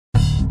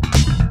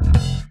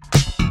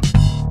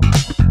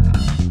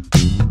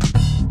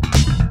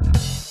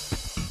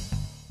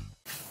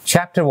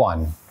Chapter 1,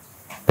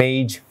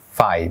 page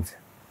 5.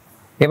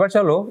 এবার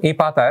চলো এই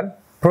পাতার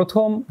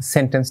প্রথম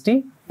সেন্টেন্সটি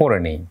পড়ে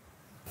নেই।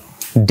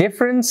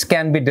 Difference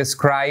can be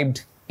described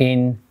in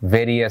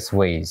various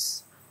ways.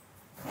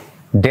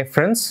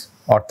 Difference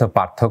অর্থ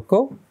পার্থক্য,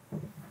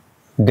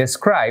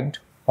 described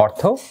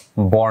অর্থ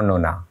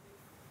বর্ণনা,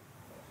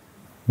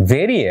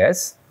 various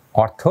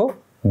অর্থ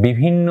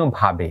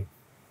বিভিন্নভাবে।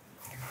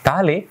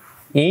 তাহলে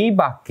এই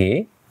বাক্যে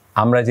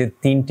আমরা যে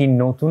তিনটি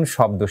নতুন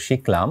শব্দ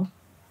শিখলাম,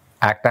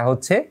 একটা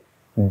হচ্ছে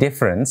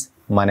ডিফারেন্স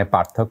মানে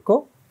পার্থক্য,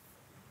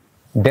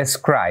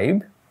 ডেসক্রাইব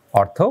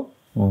অর্থ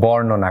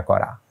বর্ণনা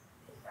করা।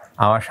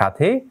 আমার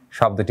সাথে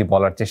শব্দটি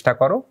বলার চেষ্টা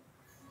করো।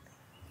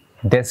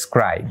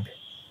 ডেসক্রাইব,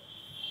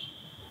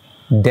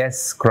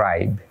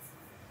 ডেসক্রাইব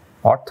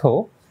অর্থ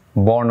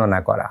বর্ণনা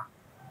করা।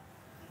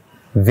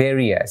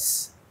 ভেরিয়াস,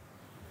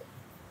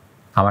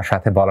 আমার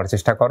সাথে বলার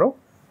চেষ্টা করো।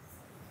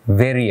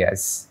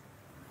 ভেরিয়াস,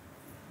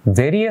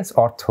 ভেরিয়াস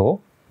অর্থ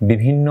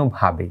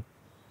বিভিন্নভাবে।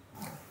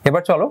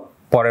 এবার চলো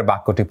পরের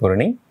বাক্যটি পড়ে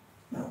নিই।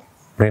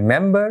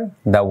 Remember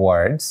the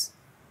words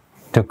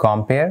to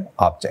compare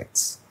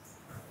objects.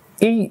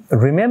 এই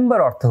রিমেম্বার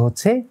অর্থ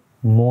হচ্ছে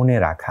মনে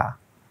রাখা।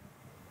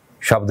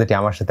 শব্দটি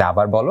আমার সাথে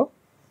আবার বলো।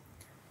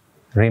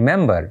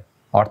 রিমেম্বার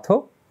অর্থ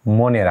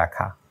মনে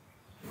রাখা।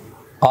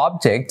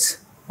 অবজেক্টস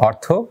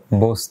অর্থ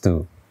বস্তু।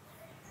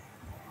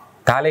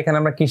 তাহলে এখানে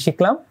আমরা কি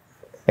শিখলাম?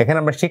 এখানে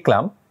আমরা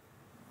শিখলাম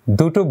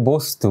দুটো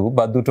বস্তু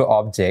বা দুটো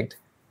অবজেক্ট,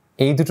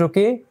 এই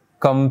দুটোকে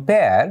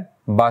কম্পেয়ার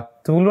বা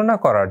তুলনা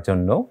করার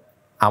জন্য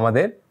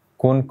আমাদের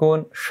কোন কোন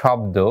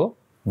শব্দ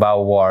বা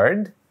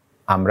ওয়ার্ড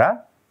আমরা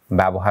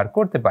ব্যবহার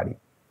করতে পারি।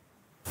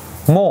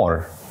 মোর,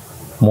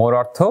 মোর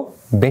অর্থ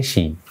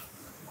বেশি।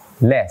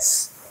 লেস,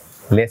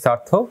 লেস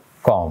অর্থ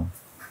কম।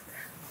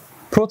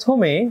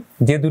 প্রথমে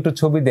যে দুটো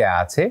ছবি দেয়া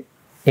আছে,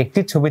 একটি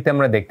ছবিতে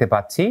আমরা দেখতে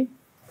পাচ্ছি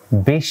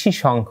বেশি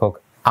সংখ্যক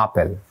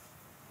আপেল,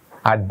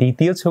 আর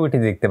দ্বিতীয় ছবিটি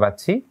দেখতে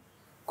পাচ্ছি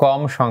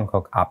কম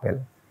সংখ্যক আপেল।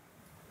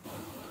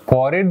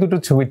 পরের দুটো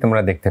ছবিতে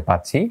আমরা দেখতে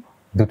পাচ্ছি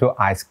দুটো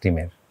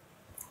আইসক্রিমের।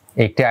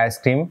 একটি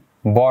আইসক্রিম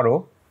বড়,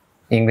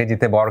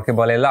 ইংরেজিতে বড়কে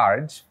বলে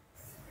লার্জ,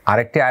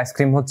 আরেকটি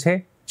আইসক্রিম হচ্ছে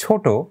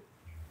ছোট,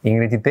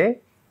 ইংরেজিতে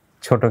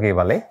ছোটকে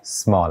বলে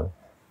স্মল।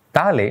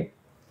 তাহলে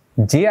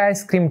যে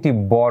আইসক্রিমটি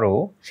বড়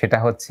সেটা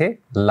হচ্ছে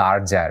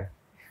লার্জার,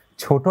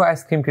 ছোট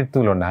আইসক্রিমটির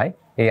তুলনায়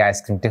এই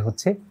আইসক্রিমটি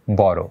হচ্ছে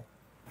বড়।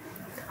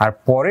 আর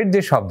পরের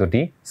যে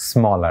শব্দটি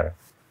স্মলার,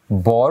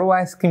 বড়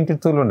আইসক্রিমটির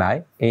তুলনায়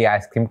এই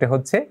আইসক্রিমটি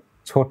হচ্ছে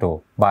ছোট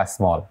বা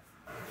স্মল।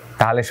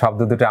 তাহলে শব্দ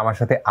দুটো আমার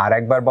সাথে আর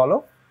একবার বলো।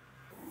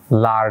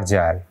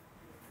 লার্জার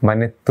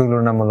মানে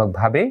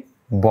তুলনামূলকভাবে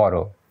বড়,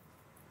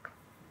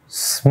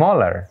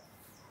 স্মলার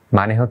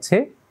মানে হচ্ছে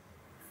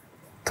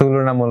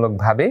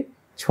তুলনামূলকভাবে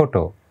ছোট।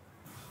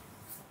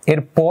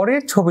 এর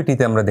পরের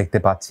ছবিটিতে আমরা দেখতে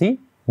পাচ্ছি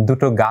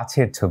দুটো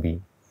গাছের ছবি।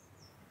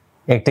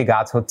 একটি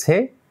গাছ হচ্ছে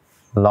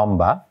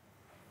লম্বা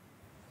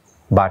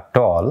বা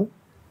টল,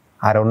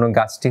 আর অন্য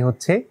গাছটি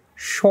হচ্ছে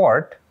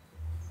শর্ট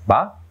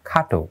বা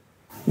খাটো।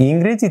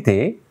 ইংরেজিতে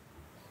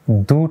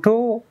দুটো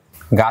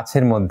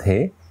গাছের মধ্যে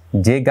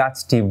যে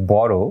গাছটি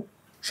বড়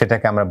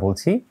সেটাকে আমরা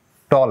বলছি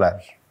টলার,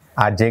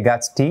 আর যে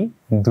গাছটি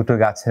দুটো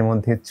গাছের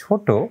মধ্যে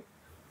ছোট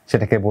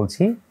সেটাকে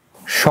বলছি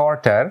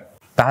শর্টার।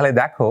 তাহলে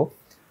দেখো,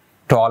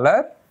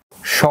 টলার,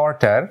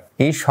 শর্টার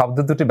এই শব্দ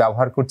দুটি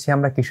ব্যবহার করছি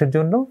আমরা কিসের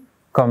জন্য?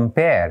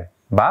 কম্পেয়ার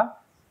বা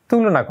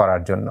তুলনা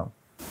করার জন্য।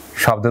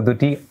 শব্দ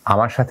দুটি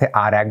আমার সাথে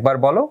আর একবার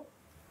বলো।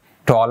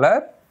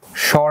 টলার,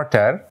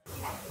 শর্টার।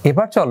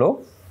 এবার চলো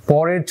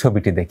পরের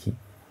ছবিটি দেখি।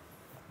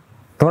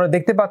 তোমরা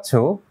দেখতে পাচ্ছ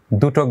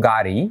দুটো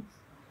গাড়ি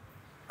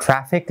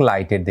ট্রাফিক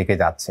লাইটের দিকে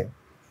যাচ্ছে।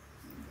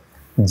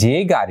 যে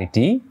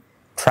গাড়িটি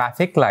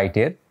ট্রাফিক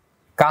লাইটের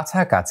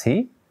কাছাকাছি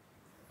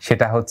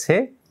সেটা হচ্ছে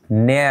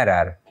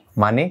নেয়ারার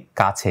মানে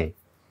কাছে।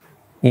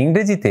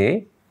 ইংরেজিতে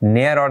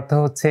নেয়ার অর্থ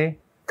হচ্ছে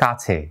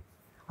কাছে,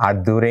 আর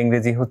দূরে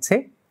ইংরেজি হচ্ছে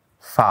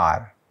ফার।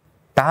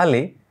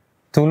 তাহলে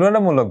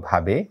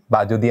তুলনামূলকভাবে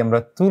বা যদি আমরা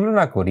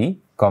তুলনা করি,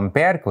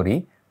 কম্পেয়ার করি,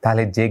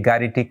 তাহলে যে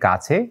গাড়িটি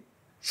কাছে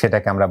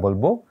সেটাকে আমরা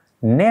বলবো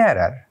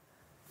নেয়ারার।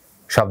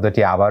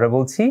 শব্দটি আবারও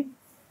বলছি,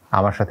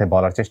 আমার সাথে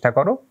বলার চেষ্টা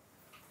করো।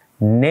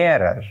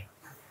 নেয়ারার।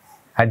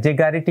 আর যে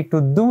গাড়িটি একটু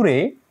দূরে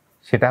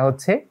সেটা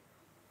হচ্ছে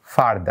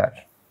ফারদার।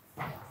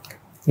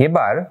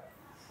 এবার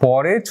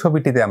পরের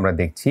ছবিটিতে আমরা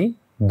দেখছি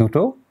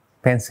দুটো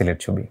পেন্সিলের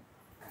ছবি।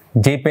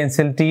 যে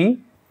পেন্সিলটি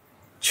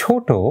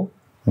ছোট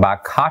বা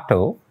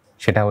খাটো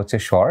সেটা হচ্ছে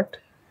শর্ট,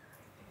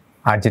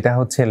 আর যেটা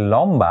হচ্ছে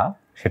লম্বা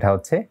সেটা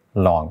হচ্ছে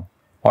লং।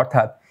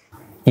 অর্থাৎ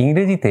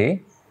ইংরেজিতে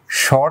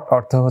শর্ট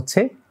অর্থ হচ্ছে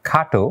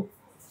খাটো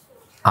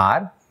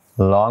আর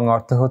লং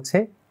অর্থ হচ্ছে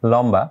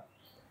লম্বা।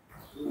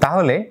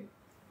 তাহলে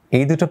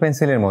এই দুটো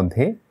পেন্সিলের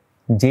মধ্যে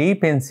যেই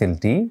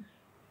পেন্সিলটি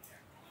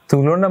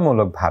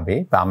তুলনামূলকভাবে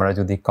বা আমরা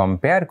যদি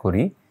কম্পেয়ার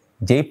করি,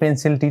 যেই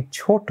পেন্সিলটি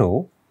ছোট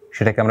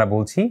সেটাকে আমরা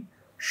বলছি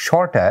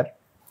শর্টার,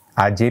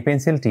 আর যে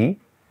পেন্সিলটি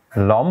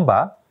লম্বা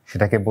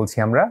সেটাকে বলছি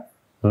আমরা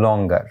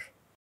লঙ্গার।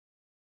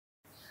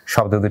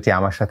 শব্দ দুটি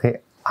আমার সাথে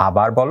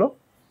আবার বলো।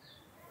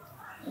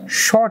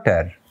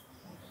 শর্টার,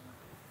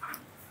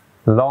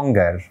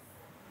 লঙ্গার।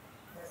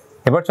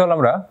 এবার চলো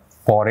আমরা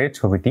পরের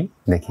ছবিটি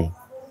দেখি।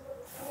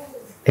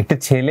 একটি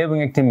ছেলে এবং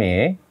একটি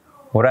মেয়ে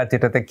ওরা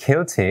যেটাতে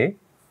খেলছে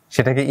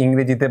সেটাকে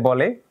ইংরেজিতে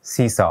বলে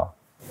সিস।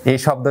 এই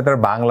শব্দটার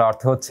বাংলা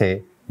অর্থ হচ্ছে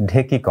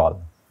ঢেকি কল।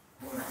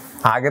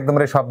 আগে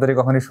তোমরা এই শব্দটি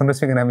কখনই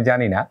শুনেছো কিনা আমি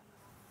জানি না।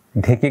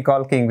 ঢেকি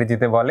কলকে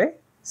ইংরেজিতে বলে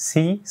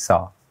সিস।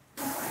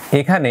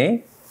 এখানে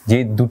যে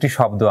দুটি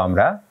শব্দ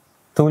আমরা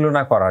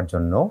তুলনা করার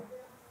জন্য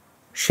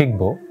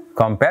শিখব,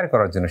 কম্পেয়ার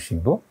করার জন্য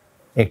শিখব,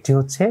 একটি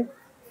হচ্ছে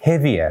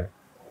হেভিয়ার।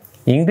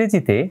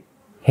 ইংরেজিতে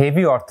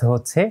হেভি অর্থ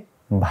হচ্ছে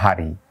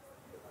ভারী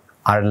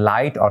আর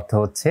লাইট অর্থ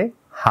হচ্ছে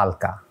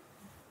হালকা।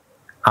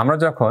 আমরা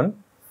যখন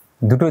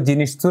দুটো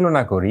জিনিস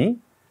তুলনা করি,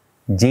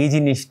 যেই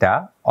জিনিসটা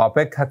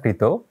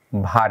অপেক্ষাকৃত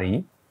ভারী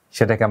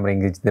সেটাকে আমরা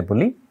ইংরেজিতে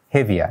বলি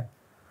হেভিয়ার,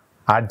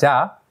 আর যা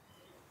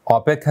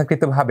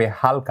অপেক্ষাকৃতভাবে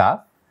হালকা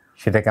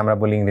সেটাকে আমরা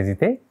বলি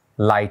ইংরেজিতে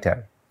লাইটার।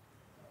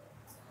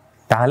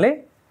 তাহলে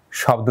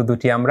শব্দ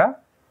দুটি আমরা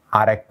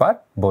আর একবার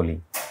বলি,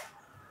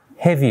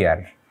 হেভিয়ার,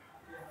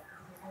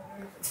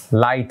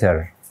 লাইটার।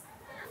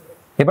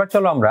 এবার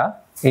চলো আমরা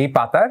এই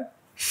পাতার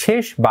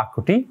শেষ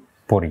বাক্যটি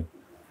পড়ি।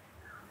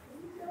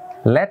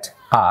 Let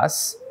us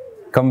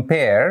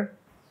compare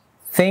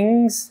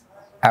things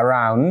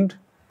around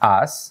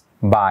us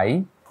by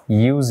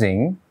using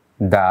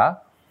the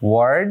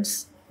words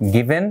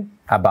given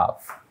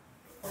above.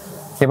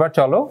 এবার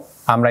চলো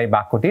আমরা এই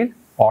বাক্যটির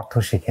অর্থ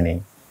শিখে নেই।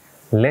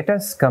 Let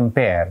us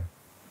compare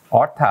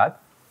অর্থাৎ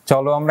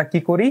চলো আমরা কি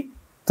করি?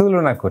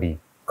 তুলনা করি।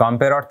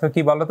 কম্পেয়ার অর্থ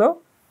কি বলো তো?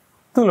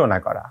 তুলনা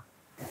করা।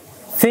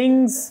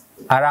 Things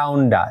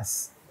around us,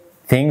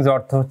 things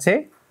অর্থ হচ্ছে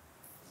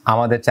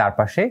আমাদের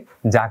চারপাশে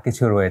যা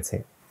কিছু রয়েছে।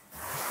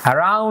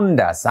 Around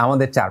us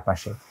আমাদের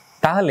চারপাশে,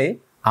 তাহলে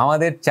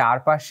আমাদের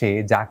চারপাশে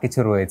যা কিছু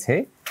রয়েছে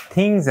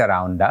things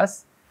around us,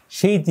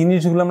 সেই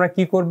জিনিসগুলো আমরা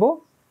কি করব?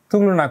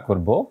 তুলনা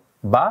করব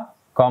বা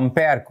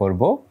কম্পেয়ার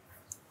করব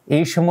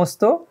এই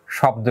সমস্ত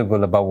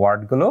শব্দগুলো বা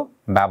ওয়ার্ডগুলো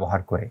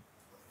ব্যবহার করে।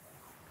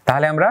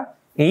 তাহলে আমরা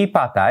এই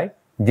পাতায়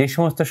যে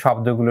সমস্ত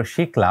শব্দগুলো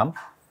শিখলাম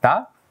তা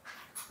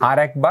আর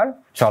একবার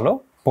চলো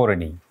পড়ে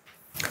নিই।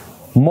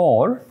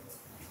 মোর,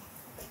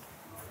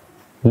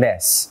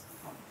 less,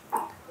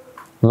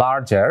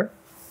 larger,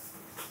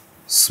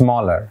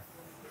 smaller,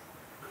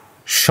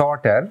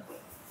 shorter,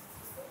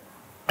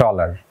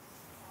 taller,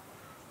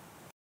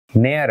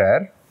 nearer,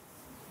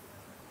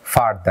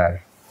 farther,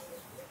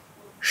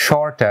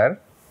 shorter,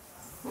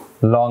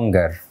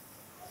 longer,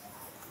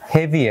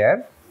 heavier,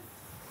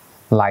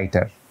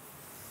 lighter.